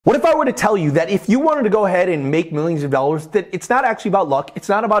What if I were to tell you that if you wanted to go ahead and make millions of dollars, that it's not actually about luck, it's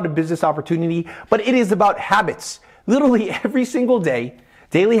not about a business opportunity, but it is about habits. Literally every single day,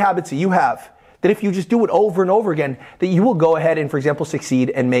 daily habits that you have, that if you just do it over and over again, that you will go ahead and, for example,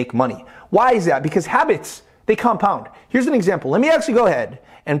 succeed and make money. Why is that? Because habits, they compound. Here's an example. Let me actually go ahead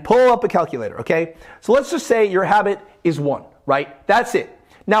and pull up a calculator, okay? So let's just say your habit is 1, right? That's it.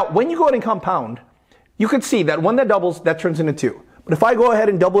 Now, when you go ahead and compound, you can see that 1 that doubles, that turns into 2. But if I go ahead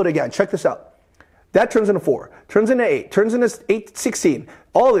and double it again, check this out. That turns into 4, turns into 8, turns into 8, 16,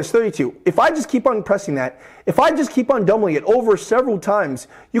 all this, 32. If I just keep on pressing that, if I just keep on doubling it over several times,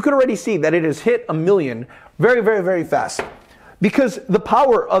 you can already see that it has hit 1 million very, very, very fast. Because the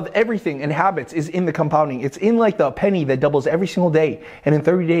power of everything and habits is in the compounding. It's in like the penny that doubles every single day. And in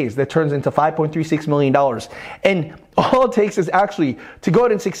 30 days, that turns into $5.36 million. And all it takes is actually to go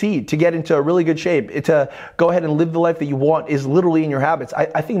ahead and succeed, to get into a really good shape, to go ahead and live the life that you want is literally in your habits.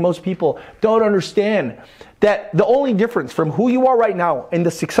 I think most people don't understand that the only difference from who you are right now and the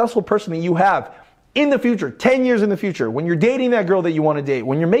successful person that you have in the future, 10 years in the future, when you're dating that girl that you want to date,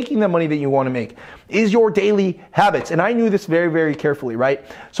 when you're making the money that you want to make, is your daily habits. And I knew this very, very carefully, right?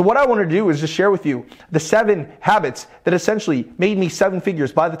 So what I want to do is just share with you the 7 habits that essentially made me 7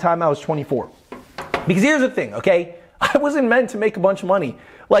 figures by the time I was 24. Because here's the thing, okay? I wasn't meant to make a bunch of money.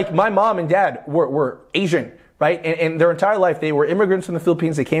 Like my mom and dad were Asian, right? And their entire life, they were immigrants from the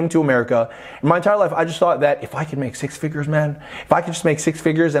Philippines. They came to America. And my entire life, I just thought that if I could make 6 figures, man, if I could just make 6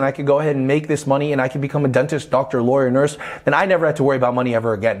 figures and I could go ahead and make this money and I could become a dentist, doctor, lawyer, nurse, then I never had to worry about money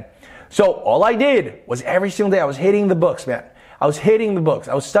ever again. So all I did was every single day, I was hitting the books, man. I was hitting the books.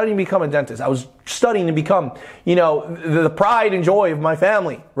 I was studying to become a dentist. I was studying to become, the pride and joy of my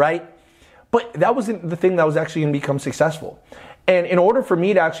family, right? But that wasn't the thing that was actually going to become successful. And in order for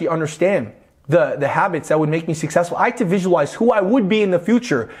me to actually understand the habits that would make me successful, I had to visualize who I would be in the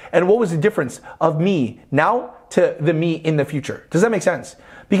future and what was the difference of me now to the me in the future. Does that make sense?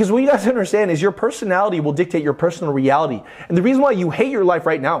 Because what you guys understand is your personality will dictate your personal reality. And the reason why you hate your life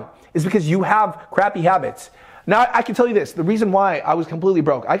right now is because you have crappy habits. Now, I can tell you this, the reason why I was completely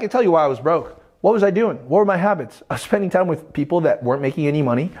broke, I can tell you why I was broke. What was I doing? What were my habits? I was spending time with people that weren't making any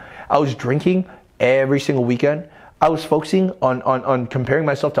money. I was drinking every single weekend. I was focusing on comparing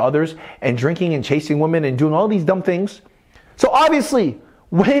myself to others and drinking and chasing women and doing all these dumb things. So obviously,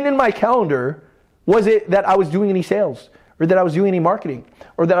 when in my calendar was it that I was doing any sales or that I was doing any marketing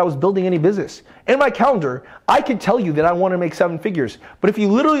or that I was building any business? In my calendar, I could tell you that I want to make 7 figures. But if you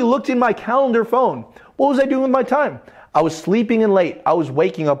literally looked in my calendar phone, what was I doing with my time? I was sleeping in late. I was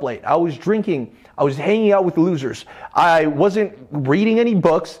waking up late. I was drinking. I was hanging out with losers. I wasn't reading any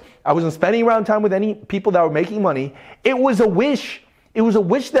books. I wasn't spending around time with any people that were making money. It was a wish. It was a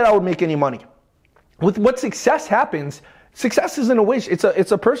wish that I would make any money. With what success happens, success isn't a wish.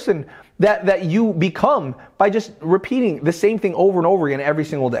 It's a person that you become by just repeating the same thing over and over again every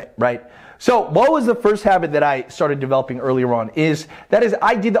single day, right? So what was the first habit that I started developing earlier on is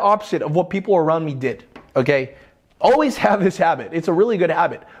I did the opposite of what people around me did, okay? Always have this habit. It's a really good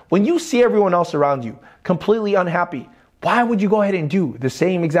habit. When you see everyone else around you completely unhappy, why would you go ahead and do the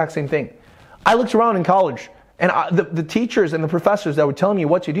exact same thing? I looked around in college and the teachers and the professors that were telling me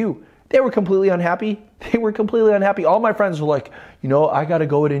what to do, they were completely unhappy. They were completely unhappy. All my friends were like, I got to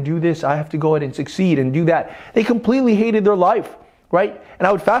go ahead and do this. I have to go ahead and succeed and do that. They completely hated their life, right? And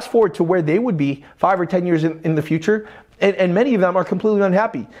I would fast forward to where they would be 5 or 10 years in the future. And many of them are completely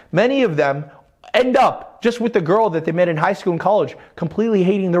unhappy. Many of them end up just with the girl that they met in high school and college, completely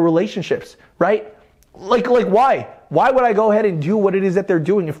hating their relationships, right? Like why? Why would I go ahead and do what it is that they're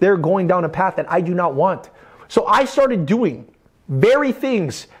doing if they're going down a path that I do not want? So I started doing very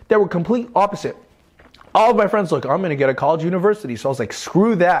things that were complete opposite. All of my friends, look, I'm going to get a college university. So I was like,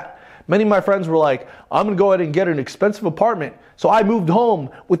 screw that. Many of my friends were like, I'm going to go ahead and get an expensive apartment. So I moved home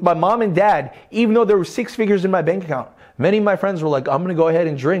with my mom and dad, even though there were 6 figures in my bank account. Many of my friends were like, I'm going to go ahead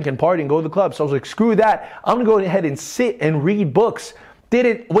and drink and party and go to the club. So I was like, screw that. I'm going to go ahead and sit and read books.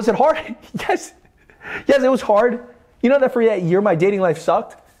 Was it hard? Yes. Yes, it was hard. You know that for that year, my dating life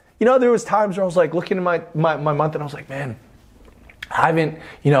sucked. There was times where I was like looking at my month and I was like, man, I haven't,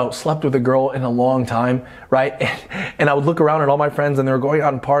 slept with a girl in a long time, right? And I would look around at all my friends and they were going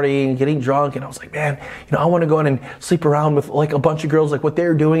out and partying, getting drunk. And I was like, man, I want to go in and sleep around with like a bunch of girls, like what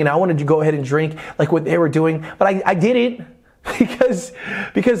they're doing. And I wanted to go ahead and drink like what they were doing. But I didn't because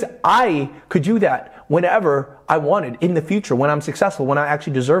I could do that whenever I wanted in the future, when I'm successful, when I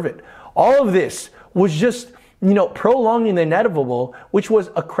actually deserve it. All of this was just, prolonging the inevitable, which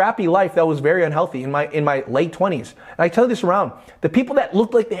was a crappy life that was very unhealthy in my late 20s. And I tell you this around, the people that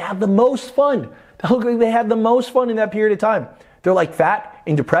looked like they had the most fun, in that period of time, they're like fat,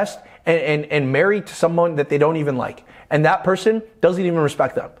 and depressed and married to someone that they don't even like. And that person doesn't even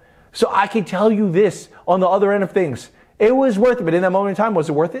respect them. So I can tell you this on the other end of things. It was worth it, but in that moment in time, was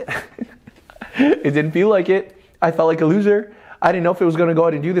it worth it? It didn't feel like it. I felt like a loser. I didn't know if it was going to go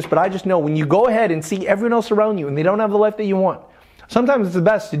ahead and do this, but I just know when you go ahead and see everyone else around you and they don't have the life that you want, sometimes it's the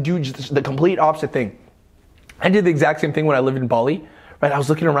best to do just the complete opposite thing. I did the exact same thing when I lived in Bali, right? I was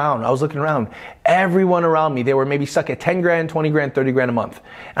looking around. Everyone around me, they were maybe stuck at 10 grand, 20 grand, 30 grand a month.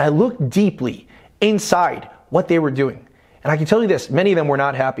 And I looked deeply inside what they were doing. And I can tell you this, many of them were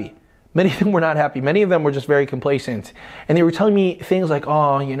not happy. Many of them were just very complacent. And they were telling me things like,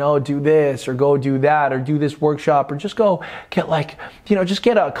 oh, do this or go do that or do this workshop or just go get just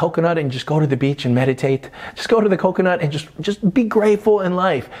get a coconut and just go to the beach and meditate. Just go to the coconut and just be grateful in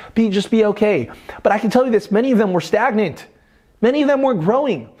life. Just be okay. But I can tell you this, many of them were stagnant. Many of them were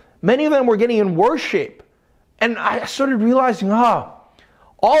growing. Many of them were getting in worse shape. And I started realizing,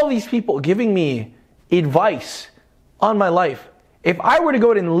 all these people giving me advice on my life, if I were to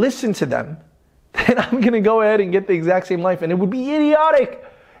go ahead and listen to them, then I'm going to go ahead and get the exact same life. And it would be idiotic.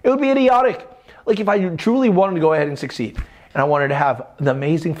 It would be idiotic. Like if I truly wanted to go ahead and succeed and I wanted to have an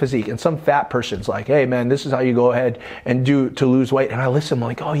amazing physique and some fat person's like, hey man, this is how you go ahead and do to lose weight. And I listen, I'm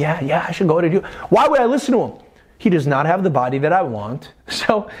like, oh yeah, I should go ahead and do it. Why would I listen to him? He does not have the body that I want.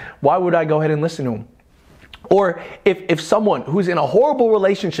 So why would I go ahead and listen to him? Or if someone who's in a horrible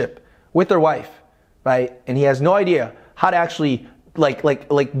relationship with their wife, right? And he has no idea how to actually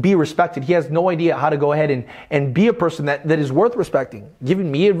be respected. He has no idea how to go ahead and be a person that is worth respecting.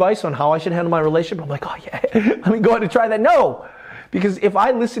 Giving me advice on how I should handle my relationship. I'm like, oh yeah, let me go ahead and try that. No, because if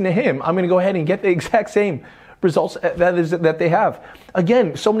I listen to him, I'm going to go ahead and get the exact same results that they have.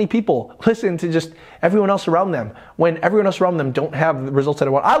 Again, so many people listen to just everyone else around them when everyone else around them don't have the results that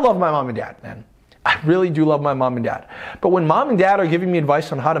I want. I love my mom and dad, man. I really do love my mom and dad. But when mom and dad are giving me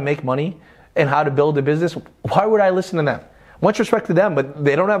advice on how to make money and how to build a business, why would I listen to them? Much respect to them, but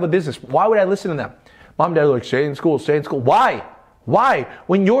they don't have a business. Why would I listen to them? Mom and dad are like, stay in school. Why?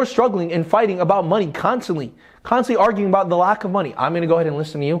 When you're struggling and fighting about money constantly arguing about the lack of money, I'm going to go ahead and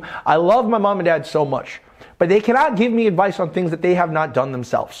listen to you. I love my mom and dad so much, but they cannot give me advice on things that they have not done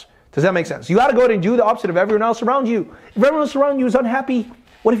themselves. Does that make sense? You got to go ahead and do the opposite of everyone else around you. If everyone else around you is unhappy,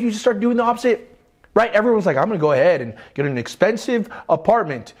 what if you just start doing the opposite? Right? Everyone's like, I'm going to go ahead and get an expensive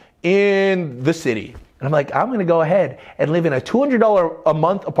apartment in the city. And I'm like, I'm going to go ahead and live in a $200 a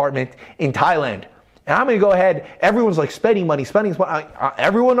month apartment in Thailand. And I'm going to go ahead. Everyone's like spending money.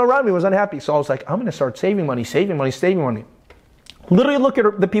 Everyone around me was unhappy. So I was like, I'm going to start saving money. Literally look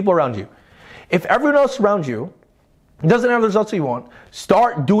at the people around you. If everyone else around you doesn't have the results you want,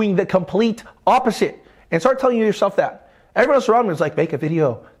 start doing the complete opposite and start telling yourself that. Everyone else around me was like, make a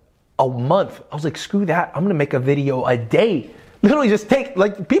video a month. I was like, screw that. I'm going to make a video a day. Literally just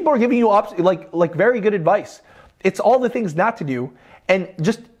people are giving you very good advice. It's all the things not to do. And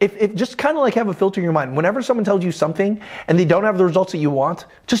just kind of have a filter in your mind. Whenever someone tells you something and they don't have the results that you want,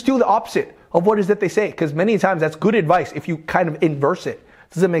 just do the opposite of what is that they say. Because many times that's good advice if you kind of inverse it.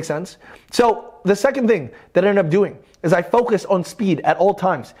 Does that make sense? So the second thing that I ended up doing is I focus on speed at all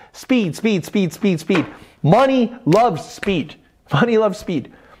times. Speed. Money loves speed.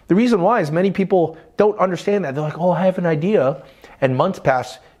 The reason why is many people don't understand that. They're like, oh, I have an idea. And months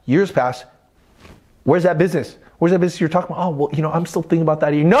pass, years pass. Where's that business? Where's that business you're talking about? Oh, well, I'm still thinking about that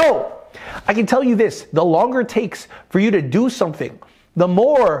idea. No! I can tell you this. The longer it takes for you to do something, the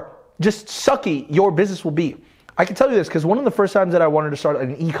more just sucky your business will be. I can tell you this because one of the first times that I wanted to start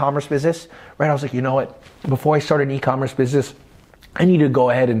an e-commerce business, right, I was like, you know what? Before I start an e-commerce business, I need to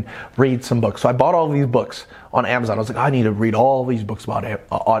go ahead and read some books. So I bought all these books on Amazon. I was like, I need to read all these books about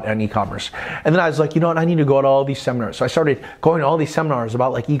on e-commerce. And then I was like, you know what? I need to go to all these seminars. So I started going to all these seminars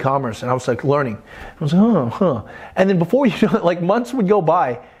about e-commerce, and I was learning. I was like, And then before you know it, months would go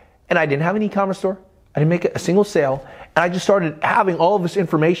by, and I didn't have an e-commerce store. I didn't make a single sale. And I just started having all of this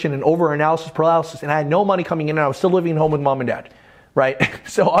information and over-analysis paralysis, and I had no money coming in, and I was still living at home with mom and dad, right?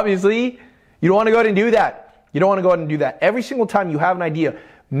 So obviously, you don't want to go ahead and do that. Every single time you have an idea,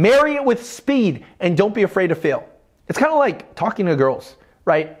 marry it with speed and don't be afraid to fail. It's kind of like talking to girls,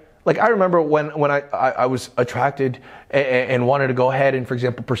 right? I remember when I was attracted and wanted to go ahead and, for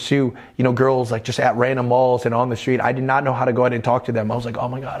example, pursue, girls just at random malls and on the street. I did not know how to go ahead and talk to them. I was like, oh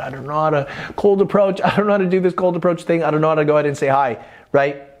my God, I don't know how to cold approach. I don't know how to do this cold approach thing. I don't know how to go ahead and say hi,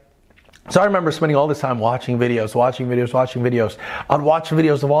 right? So I remember spending all this time watching videos. I'd watch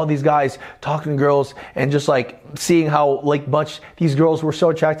videos of all these guys talking to girls and just seeing how much these girls were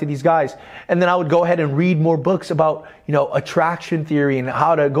so attracted to these guys. And then I would go ahead and read more books about, attraction theory and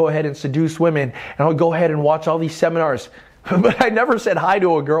how to go ahead and seduce women. And I would go ahead and watch all these seminars. but I never said hi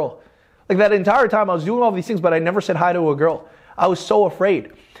to a girl. Like that entire time I was doing all these things, but I never said hi to a girl. I was so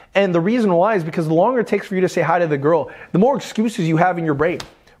afraid. And the reason why is because the longer it takes for you to say hi to the girl, the more excuses you have in your brain,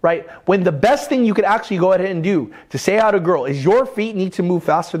 right? When the best thing you could actually go ahead and do to say hi to a girl is your feet need to move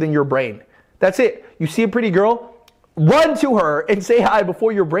faster than your brain. That's it. You see a pretty girl, run to her and say hi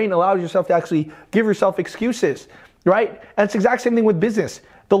before your brain allows yourself to actually give yourself excuses, right? And it's the exact same thing with business.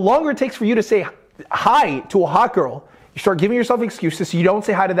 The longer it takes for you to say hi to a hot girl, you start giving yourself excuses so you don't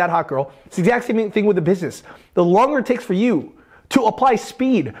say hi to that hot girl. It's the exact same thing with the business. The longer it takes for you to apply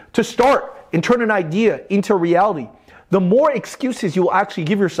speed, to start and turn an idea into reality, the more excuses you will actually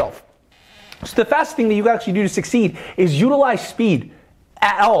give yourself. So the fastest thing that you can actually do to succeed is utilize speed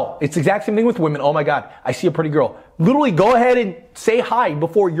at all. It's the exact same thing with women. Oh my God, I see a pretty girl. Literally go ahead and say hi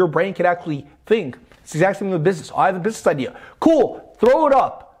before your brain can actually think. It's the exact same thing with business. I have a business idea. Cool, throw it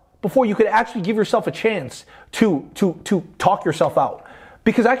up before you could actually give yourself a chance to talk yourself out.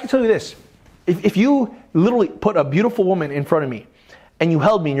 Because I can tell you this, if you literally put a beautiful woman in front of me and you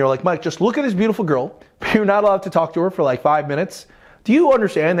held me and you're like, Mike, just look at this beautiful girl, but you're not allowed to talk to her for like 5 minutes. Do you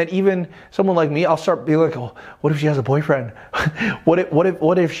understand that even someone like me, I'll start being like, oh, what if she has a boyfriend?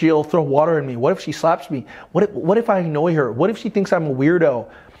 What if she'll throw water in me? What if she slaps me? What if I annoy her? What if she thinks I'm a weirdo?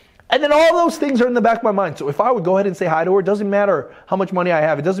 And then all those things are in the back of my mind. So if I would go ahead and say hi to her, it doesn't matter how much money I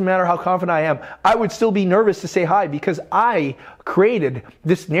have. It doesn't matter how confident I am. I would still be nervous to say hi because I created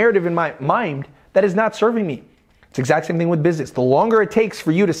this narrative in my mind that is not serving me. It's the exact same thing with business. The longer it takes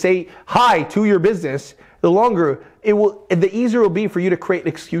for you to say hi to your business, the easier it will be for you to create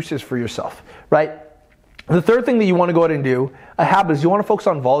excuses for yourself, right? The third thing that you want to go ahead and do, a habit, is you want to focus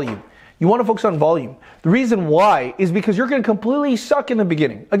on volume. You want to focus on volume. The reason why is because you're going to completely suck in the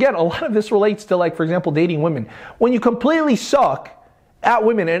beginning. Again, a lot of this relates to, like, for example, dating women. When you completely suck at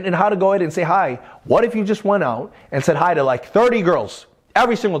women and how to go ahead and say hi, what if you just went out and said hi to like 30 girls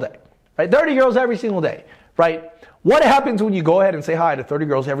every single day, right? 30 girls every single day, right? What happens when you go ahead and say hi to 30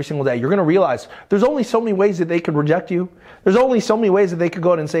 girls every single day? You're going to realize there's only so many ways that they could reject you. There's only so many ways that they could go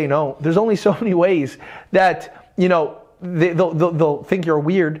ahead and say no. There's only so many ways that, you know, they'll think you're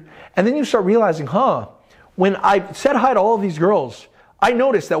weird. And then you start realizing, when I said hi to all of these girls, I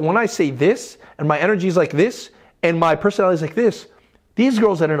noticed that when I say this and my energy is like this and my personality is like this, these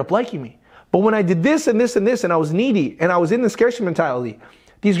girls ended up liking me. But when I did this and this and this and I was needy and I was in the scarcity mentality,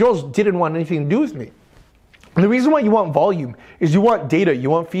 these girls didn't want anything to do with me. And the reason why you want volume is you want data, you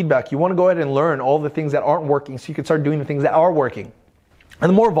want feedback, you want to go ahead and learn all the things that aren't working so you can start doing the things that are working. And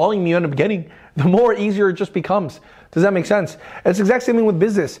the more volume you end up getting, the more easier it just becomes. Does that make sense? And it's the exact same thing with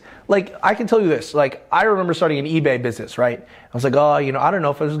business. Like, I can tell you this, like, I remember starting an eBay business, right? I was like, oh, you know, I don't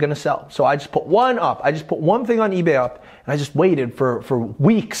know if this is going to sell. So I just put one up. I just put one thing on eBay up, and I just waited for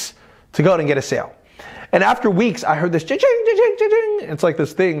weeks to go out and get a sale. And after weeks, I heard this ching, ching, ching, ching, ching. It's like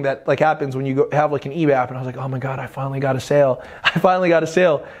this thing that like happens when you go have like an eBay app. And I was like, oh my God, I finally got a sale. I finally got a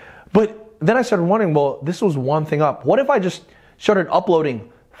sale. But then I started wondering, well, this was one thing up. What if I just started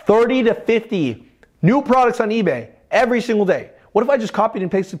uploading 30 to 50 new products on eBay every single day? What if I just copied and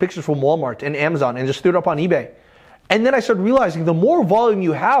pasted pictures from Walmart and Amazon and just threw it up on eBay? And then I started realizing the more volume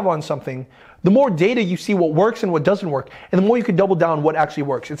you have on something, the more data you see what works and what doesn't work. And the more you can double down what actually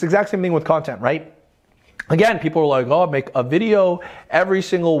works. It's the exact same thing with content, right? Again, people are like, oh, make a video every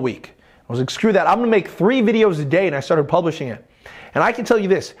single week. I was like, screw that. I'm going to make 3 videos a day, and I started publishing it. And I can tell you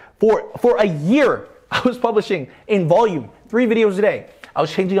this, for a year, I was publishing in volume, 3 videos a day. I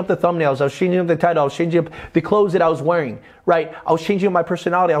was changing up the thumbnails, I was changing up the title, I was changing up the clothes that I was wearing, right? I was changing up my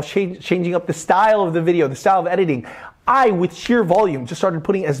personality, I was changing up the style of the video, the style of editing. I, with sheer volume, just started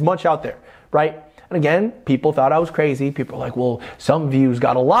putting as much out there, right? And again, people thought I was crazy. People were like, well, some views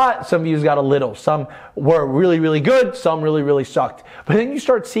got a lot, some views got a little. Some were really, really good, some really, really sucked. But then you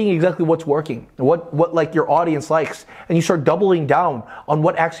start seeing exactly what's working, what like your audience likes, and you start doubling down on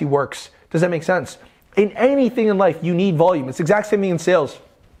what actually works. Does that make sense? In anything in life, you need volume. It's the exact same thing in sales.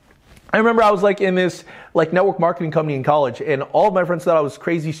 I remember I was like in this like network marketing company in college, and all of my friends thought I was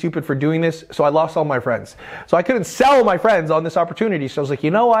crazy stupid for doing this, so I lost all my friends. So I couldn't sell my friends on this opportunity. So I was like,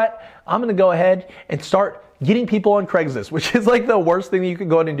 you know what? I'm going to go ahead and start getting people on Craigslist, which is like the worst thing that you could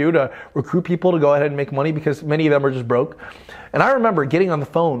go ahead and do to recruit people to go ahead and make money because many of them are just broke. And I remember getting on the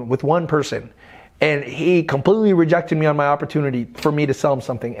phone with one person, and he completely rejected me on my opportunity for me to sell him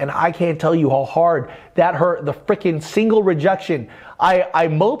something. And I can't tell you how hard that hurt. The freaking single rejection. I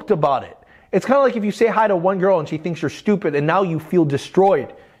moped about it. It's kind of like if you say hi to one girl and she thinks you're stupid and now you feel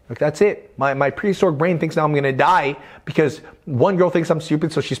destroyed. Like, that's it. My prehistoric brain thinks now I'm going to die because one girl thinks I'm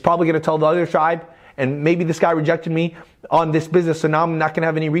stupid, so she's probably going to tell the other tribe. and maybe this guy rejected me on this business, so now I'm not going to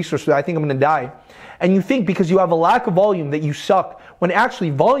have any resources. I think I'm going to die. And you think because you have a lack of volume that you suck, when actually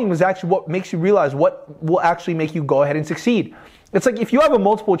volume is actually what makes you realize what will actually make you go ahead and succeed. It's like if you have a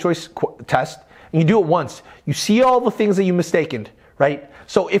multiple choice test and you do it once, you see all the things that you mistaken, right?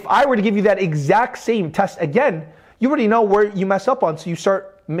 So if I were to give you that exact same test again, you already know where you mess up on, so you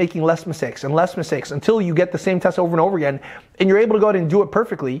start making less mistakes and less mistakes until you get the same test over and over again, and you're able to go ahead and do it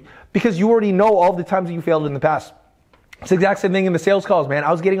perfectly because you already know all the times that you failed in the past. It's the exact same thing in the sales calls, man.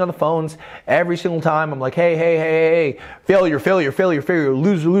 I was getting on the phones every single time. I'm like, hey, failure, loser.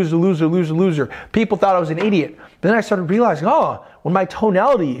 People thought I was an idiot. But then I started realizing, when my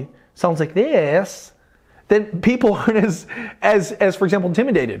tonality sounds like this, then people aren't as for example,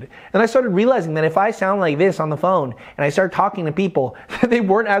 intimidated. And I started realizing that if I sound like this on the phone and I started talking to people, they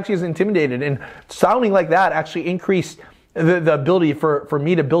weren't actually as intimidated. And sounding like that actually increased the ability for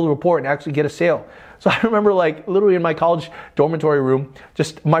me to build a rapport and actually get a sale. So I remember like literally in my college dormitory room,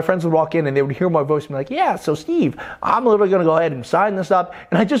 just my friends would walk in and they would hear my voice and be like, yeah, so Steve, I'm literally going to go ahead and sign this up.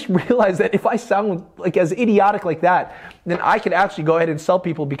 And I just realized that if I sound like as idiotic like that, then I could actually go ahead and sell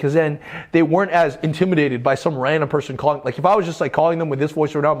people because then they weren't as intimidated by some random person calling. Like if I was just like calling them with this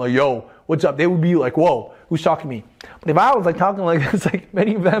voice right now, I'm like, yo, what's up? They would be like, whoa, who's talking to me? But if I was like talking like this, like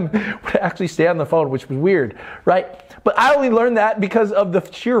many of them would actually stay on the phone, which was weird, right? But I only learned that because of the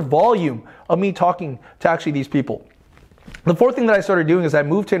sheer volume of me talking to actually these people. The fourth thing that I started doing is I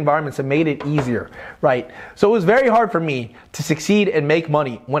moved to environments that made it easier, right? So it was very hard for me to succeed and make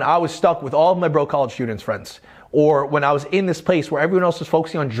money when I was stuck with all of my broke college students, friends, or when I was in this place where everyone else was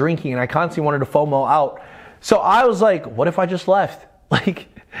focusing on drinking and I constantly wanted to FOMO out. So I was like, what if I just left? Like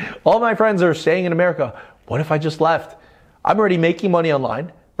all my friends are staying in America. What if I just left? I'm already making money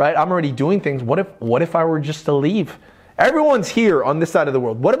online, right? I'm already doing things. What if I were just to leave? Everyone's here on this side of the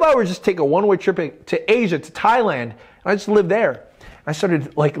world. What if I were just take a one-way trip to Asia, to Thailand, and I just live there? I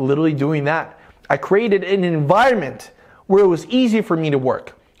started like literally doing that. I created an environment where it was easy for me to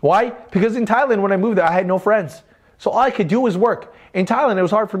work. Why? Because in Thailand, when I moved there, I had no friends. So all I could do was work. In Thailand, it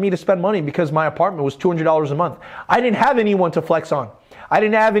was hard for me to spend money because my apartment was $200 a month. I didn't have anyone to flex on. I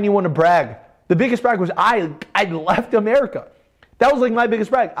didn't have anyone to brag. The biggest brag was I left America. That was like my biggest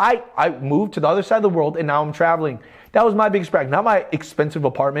brag. I moved to the other side of the world and now I'm traveling. That was my biggest brag, not my expensive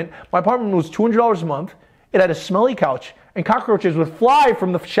apartment. My apartment was $200 a month. It had a smelly couch and cockroaches would fly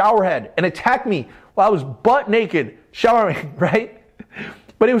from the shower head and attack me while I was butt naked showering, right?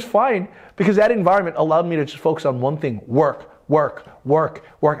 But it was fine because that environment allowed me to just focus on one thing, work.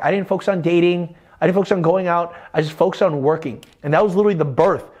 I didn't focus on dating. I didn't focus on going out. I just focused on working. And that was literally the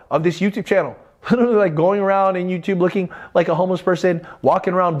birth of this YouTube channel. Literally like going around in YouTube looking like a homeless person,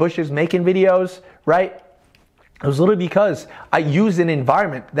 walking around bushes, making videos, right? It was literally because I used an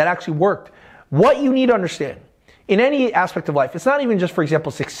environment that actually worked. What you need to understand in any aspect of life, it's not even just, for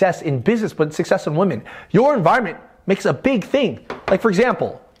example, success in business, but success in women. Your environment makes a big thing. Like, for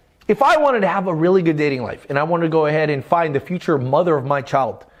example, if I wanted to have a really good dating life and I wanted to go ahead and find the future mother of my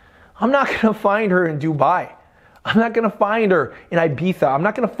child, I'm not going to find her in Dubai. I'm not going to find her in Ibiza. I'm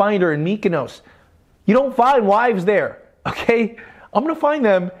not going to find her in Mykonos. You don't find wives there, okay? I'm going to find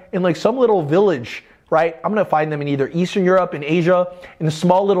them in like some little village, right? I'm going to find them in either Eastern Europe, in Asia, in the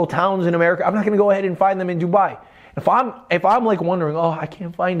small little towns in America. I'm not going to go ahead and find them in Dubai. If I'm like wondering, I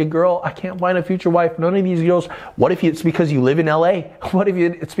can't find a girl, I can't find a future wife, none of these girls, what if it's because you live in LA? What if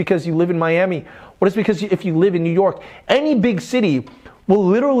it's because you live in Miami? What if it's because if you live in New York? Any big city will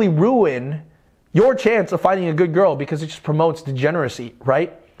literally ruin your chance of finding a good girl because it just promotes degeneracy,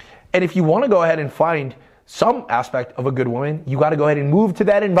 right? And if you want to go ahead and find some aspect of a good woman, you got to go ahead and move to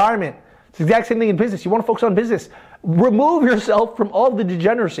that environment. It's the exact same thing in business. You want to focus on business. Remove yourself from all the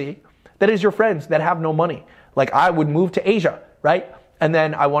degeneracy that is your friends that have no money. Like I would move to Asia, right? And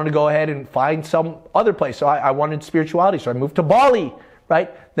then I wanted to go ahead and find some other place. So I wanted spirituality. So I moved to Bali, right?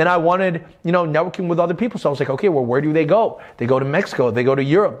 Then I wanted, networking with other people. So I was like, okay, well, where do they go? They go to Mexico. They go to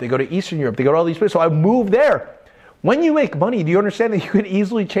Europe. They go to Eastern Europe. They go to all these places. So I moved there. When you make money, do you understand that you can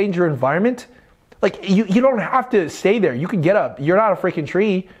easily change your environment? Like you don't have to stay there. You can get up. You're not a freaking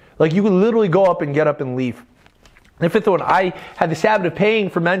tree. Like you can literally go up and get up and leave. And the fifth one, I had this habit of paying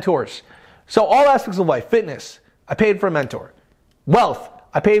for mentors. So all aspects of life, fitness, I paid for a mentor. Wealth,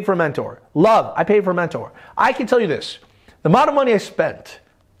 I paid for a mentor. Love, I paid for a mentor. I can tell you this, the amount of money I spent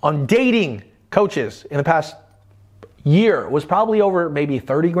on dating coaches in the past year was probably over maybe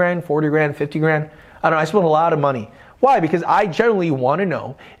 30 grand, 40 grand, 50 grand. I don't know, I spent a lot of money. Why? Because I generally want to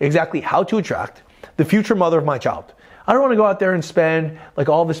know exactly how to attract the future mother of my child. I don't want to go out there and spend like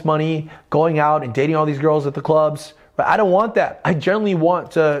all this money going out and dating all these girls at the clubs, But I don't want that. I generally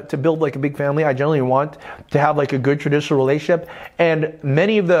want to build like a big family. I generally want to have like a good traditional relationship. And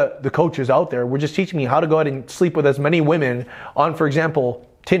many of the coaches out there were just teaching me how to go ahead and sleep with as many women on, for example,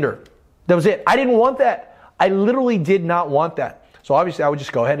 Tinder. That was it. I didn't want that. I literally did not want that. So obviously I would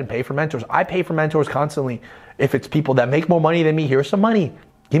just go ahead and pay for mentors. I pay for mentors constantly. If it's people that make more money than me, here's some money.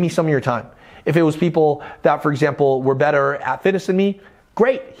 Give me some of your time. If it was people that, for example, were better at fitness than me,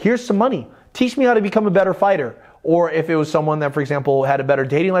 great, here's some money. Teach me how to become a better fighter. Or if it was someone that, for example, had a better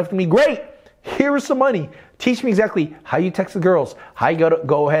dating life than me, great, here's some money. Teach me exactly how you text the girls, how you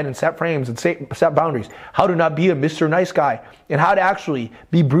go ahead and set frames and set boundaries, how to not be a Mr. Nice Guy, and how to actually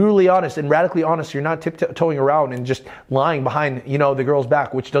be brutally honest and radically honest. You're not tiptoeing around and just lying behind, the girl's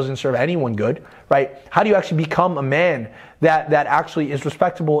back, which doesn't serve anyone good, right? How do you actually become a man that actually is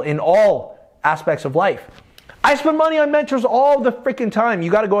respectable in all aspects of life? I spend money on mentors all the freaking time.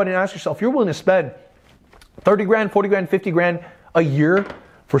 You got to go ahead and ask yourself, if you're willing to spend 30 grand, 40 grand, 50 grand a year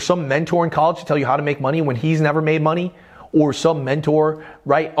for some mentor in college to tell you how to make money when he's never made money, or some mentor,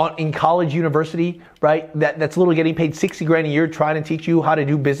 right, in college, university, right, that's literally getting paid 60 grand a year trying to teach you how to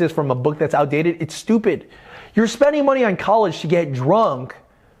do business from a book that's outdated. It's stupid. You're spending money on college to get drunk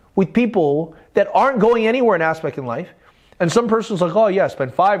with people that aren't going anywhere in aspect in life. And some person's like, oh yeah,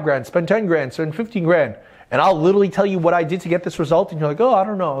 spend 5 grand, spend 10 grand, spend 15 grand. And I'll literally tell you what I did to get this result. And you're like, oh, I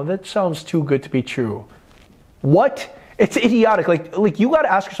don't know. That sounds too good to be true. What? It's idiotic. Like you got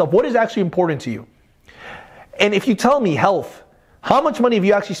to ask yourself, what is actually important to you? And if you tell me health, how much money have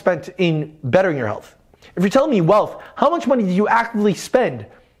you actually spent in bettering your health? If you're telling me wealth, how much money do you actively spend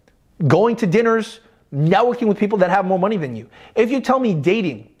going to dinners, networking with people that have more money than you? If you tell me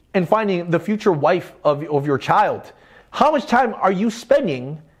dating and finding the future wife of your child, how much time are you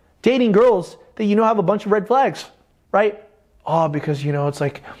spending dating girls that have a bunch of red flags, right? Oh, because it's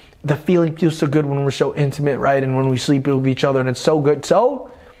like the feeling feels so good when we're so intimate, right? And when we sleep with each other and it's so good. So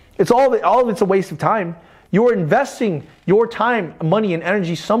it's all of it's a waste of time. You're investing your time, money, and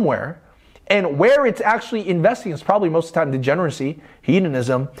energy somewhere. And where it's actually investing is probably most of the time degeneracy,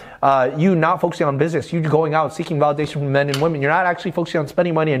 hedonism, you not focusing on business, you going out seeking validation from men and women. You're not actually focusing on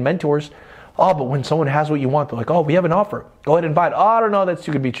spending money on mentors. Oh, but when someone has what you want, they're like, oh, we have an offer. Go ahead and buy it. Oh, I don't know, that's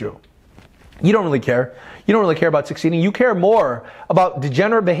too good to be true. You don't really care. You don't really care about succeeding. You care more about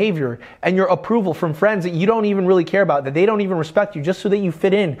degenerate behavior and your approval from friends that you don't even really care about, that they don't even respect you just so that you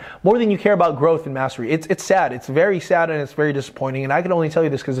fit in, more than you care about growth and mastery. It's sad. It's very sad and it's very disappointing. And I can only tell you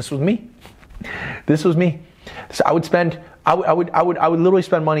this because this was me. This was me. So I would literally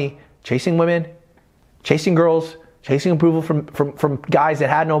spend money chasing women, chasing girls, chasing approval from guys that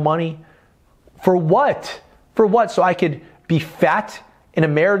had no money. For what? For what? So I could be fat in a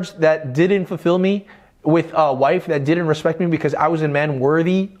marriage that didn't fulfill me, with a wife that didn't respect me because I was a man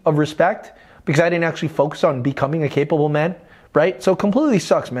worthy of respect, because I didn't actually focus on becoming a capable man, right? So it completely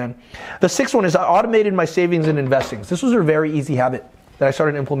sucks, man. The sixth one is I automated my savings and investings. This was a very easy habit that I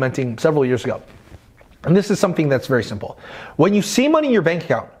started implementing several years ago. And this is something that's very simple. When you see money in your bank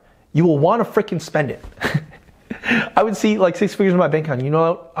account, you will want to freaking spend it. I would see like 6 figures in my bank account.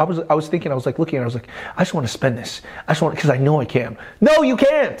 I was thinking, I was like looking at it, I was like, I just want to spend this. Because I know I can. No, you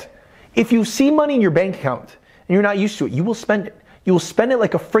can't. If you see money in your bank account and you're not used to it, you will spend it. You will spend it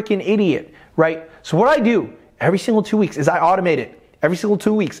like a freaking idiot, right? So what I do every single 2 weeks is I automate it. Every single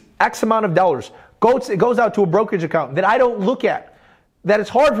 2 weeks, X amount of dollars goes out to a brokerage account that I don't look at, that it's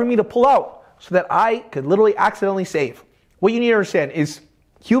hard for me to pull out, so that I could literally accidentally save. What you need to understand is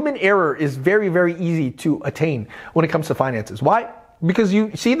human error is very, very easy to attain when it comes to finances. Why? Because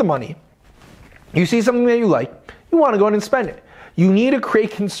you see the money, you see something that you like, you want to go in and spend it. You need to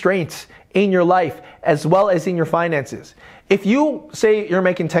create constraints in your life as well as in your finances. If you say you're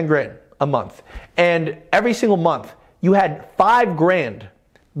making 10 grand a month and every single month you had 5 grand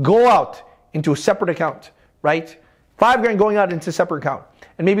go out into a separate account, right? 5 grand going out into a separate account,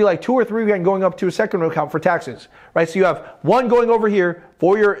 and maybe like 2 or 3 grand going up to a second account for taxes, right? So you have one going over here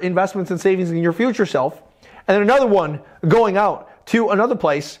for your investments and savings in your future self, and then another one going out to another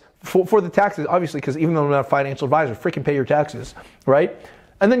place for the taxes, obviously, because even though I'm not a financial advisor, freaking pay your taxes, right?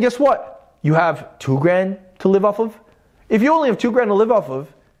 And then guess what? You have 2 grand to live off of. If you only have 2 grand to live off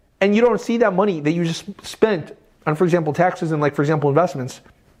of, and you don't see that money that you just spent on, for example, taxes and like, for example, investments,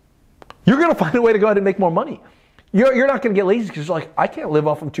 you're going to find a way to go ahead and make more money. You're not going to get lazy because you're like, I can't live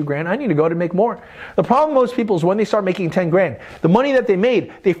off of 2 grand. I need to go ahead and make more. The problem with most people is when they start making 10 grand, the money that they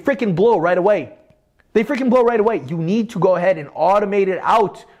made, they freaking blow right away. They freaking blow right away. You need to go ahead and automate it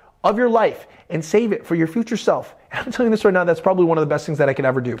out of your life and save it for your future self. And I'm telling you this right now, that's probably one of the best things that I could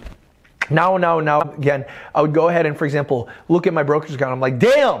ever do. Now, again, I would go ahead and, for example, look at my brokerage account. I'm like,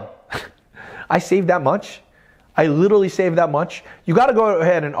 damn, I saved that much. I literally save that much. You got to go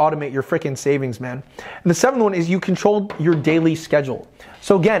ahead and automate your freaking savings, man. And the seventh one is you control your daily schedule.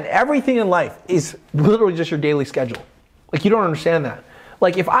 So again, everything in life is literally just your daily schedule. Like, you don't understand that.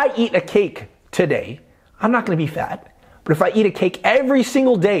 Like, if I eat a cake today, I'm not going to be fat. But if I eat a cake every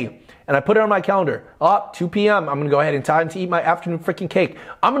single day and I put it on my calendar, 2 p.m., I'm going to go ahead and time to eat my afternoon freaking cake,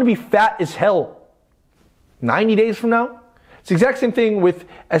 I'm going to be fat as hell 90 days from now. It's the exact same thing with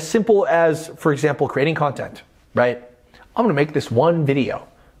as simple as, for example, creating content, right? I'm going to make this one video.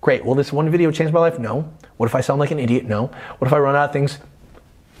 Great. Will this one video change my life? No. What if I sound like an idiot? No. What if I run out of things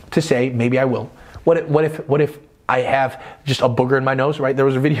to say? Maybe I will. What if I have just a booger in my nose, right? There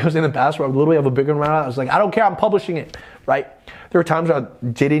was videos in the past where I would literally have a booger in my nose. I was like, I don't care, I'm publishing it, right? There were times I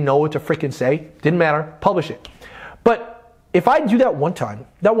didn't know what to freaking say. Didn't matter, publish it. But if I do that one time,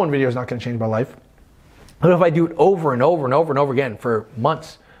 that one video is not going to change my life. But if I do it over and over and over and over again for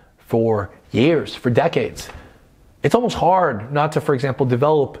months, for years, for decades, it's almost hard not to, for example,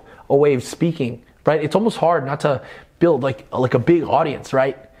 develop a way of speaking, right? It's almost hard not to build like a big audience,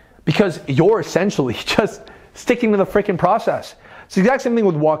 right? Because you're essentially just sticking to the freaking process. It's the exact same thing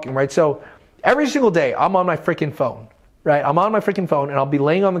with walking, right? So every single day I'm on my freaking phone, right? I'm on my freaking phone and I'll be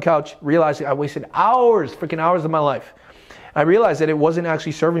laying on the couch realizing I wasted hours, freaking hours of my life. I realized that it wasn't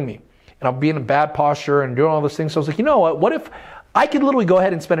actually serving me. And I'll be in a bad posture and doing all those things. So I was like, you know what if I could literally go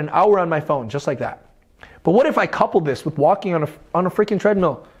ahead and spend an hour on my phone just like that? But what if I coupled this with walking on a freaking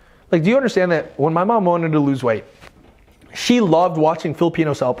treadmill? Like, do you understand that when my mom wanted to lose weight, she loved watching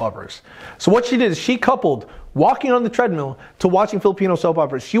Filipino soap operas. So what she did is she coupled walking on the treadmill to watching Filipino soap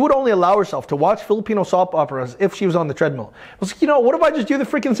operas. She would only allow herself to watch Filipino soap operas if she was on the treadmill. I was like, you know, what if I just do the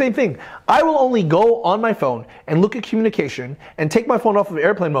freaking same thing? I will only go on my phone and look at communication and take my phone off of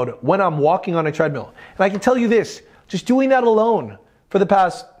airplane mode when I'm walking on a treadmill. And I can tell you this, just doing that alone for the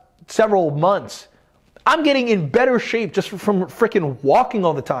past several months, I'm getting in better shape just from freaking walking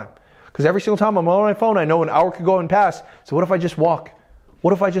all the time. Because every single time I'm on my phone, I know an hour could go and pass. So what if I just walk?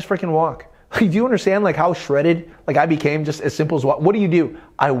 What if I just freaking walk? Like, do you understand like how shredded like I became just as simple as walk? What do?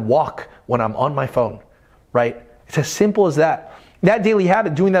 I walk when I'm on my phone, right? It's as simple as that. That daily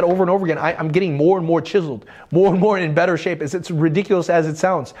habit, doing that over and over again, I'm getting more and more chiseled, more and more in better shape. It's ridiculous as it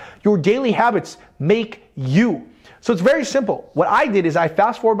sounds. Your daily habits make you. So it's very simple. What I did is I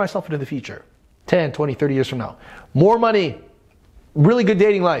fast forward myself into the future, 10, 20, 30 years from now. More money, really good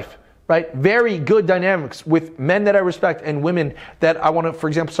dating life. Right? Very good dynamics with men that I respect and women that I want to, for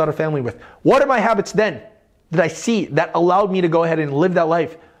example, start a family with. What are my habits then that I see that allowed me to go ahead and live that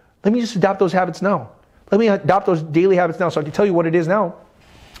life? Let me just adopt those habits now. Let me adopt those daily habits now so I can tell you what it is now.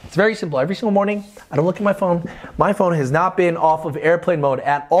 It's very simple. Every single morning, I don't look at my phone. My phone has not been off of airplane mode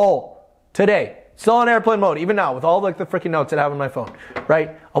at all today. Still on airplane mode, even now, with all like the freaking notes that I have on my phone,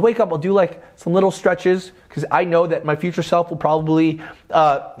 right? I'll wake up, I'll do like some little stretches because I know that my future self will probably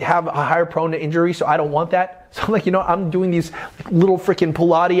have a higher prone to injury, so I don't want that. So I'm like, you know, I'm doing these little freaking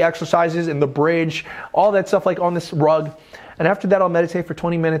Pilates exercises in the bridge, all that stuff like on this rug. And after that, I'll meditate for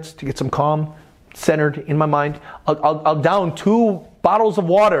 20 minutes to get some calm, centered in my mind. I'll down 2 bottles of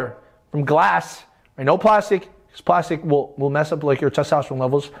water from glass, right? No plastic, because plastic will mess up like your testosterone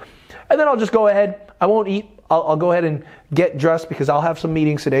levels. And then I'll just go ahead. I won't eat. I'll go ahead and get dressed because I'll have some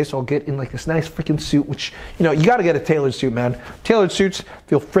meetings today. So I'll get in like this nice freaking suit, which, you know, you got to get a tailored suit, man. Tailored suits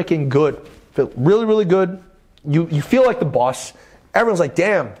feel freaking good. Feel really, really good. You feel like the boss. Everyone's like,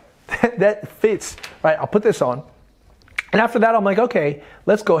 damn, that fits, right? I'll put this on. And after that, I'm like, okay,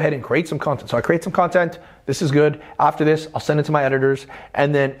 let's go ahead and create some content. So I create some content. This is good. After this, I'll send it to my editors.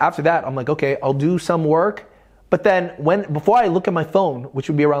 And then after that, I'm like, okay, I'll do some work. But then before I look at my phone, which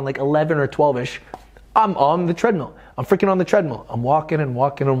would be around like 11 or 12-ish, I'm on the treadmill. I'm freaking on the treadmill. I'm walking and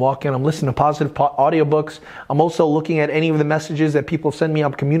walking and walking. I'm listening to positive audiobooks. I'm also looking at any of the messages that people send me.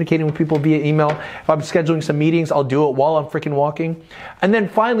 I'm communicating with people via email. If I'm scheduling some meetings, I'll do it while I'm freaking walking. And then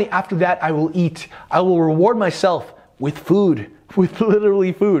finally, after that, I will eat. I will reward myself with food, with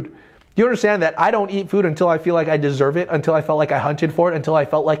literally food. Do you understand that I don't eat food until I feel like I deserve it, until I felt like I hunted for it, until I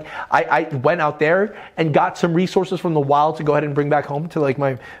felt like I went out there and got some resources from the wild to go ahead and bring back home to like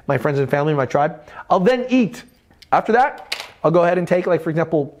my friends and family, my tribe. I'll then eat. After that, I'll go ahead and take, like, for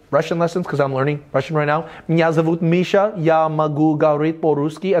example, Russian lessons because I'm learning Russian right now. Меня зовут Миша, я могу говорить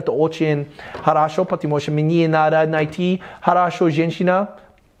по-русски. Это очень хорошо, потому что мне надо найти хорошую женщину.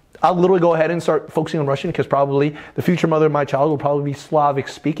 I'll literally go ahead and start focusing on Russian because probably the future mother of my child will probably be Slavic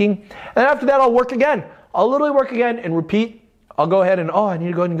speaking. And after that, I'll work again. I'll literally work again and repeat. I'll go ahead and, I need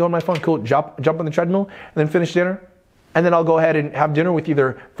to go ahead and go on my phone. Cool, jump on the treadmill and then finish dinner. And then I'll go ahead and have dinner with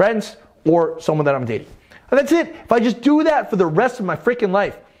either friends or someone that I'm dating. And that's it. If I just do that for the rest of my freaking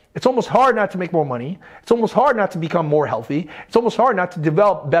life, It's almost hard not to make more money. It's almost hard not to become more healthy. It's almost hard not to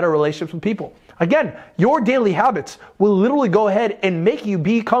develop better relationships with people. Again, your daily habits will literally go ahead and make you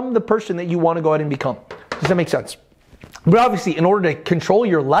become the person that you want to go ahead and become. Does that make sense? But obviously, in order to control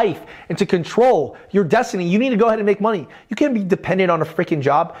your life and to control your destiny, you need to go ahead and make money. You can't be dependent on a freaking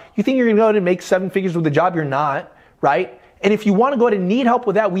job. You think you're going to go ahead and make 7 figures with a job? You're not, right? And if you want to go ahead and need help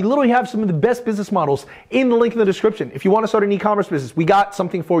with that, we literally have some of the best business models in the link in the description. If you want to start an e-commerce business, we got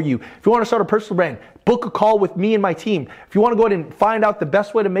something for you. If you want to start a personal brand, book a call with me and my team. If you want to go ahead and find out the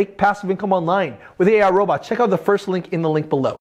best way to make passive income online with AI robots, check out the first link in the link below.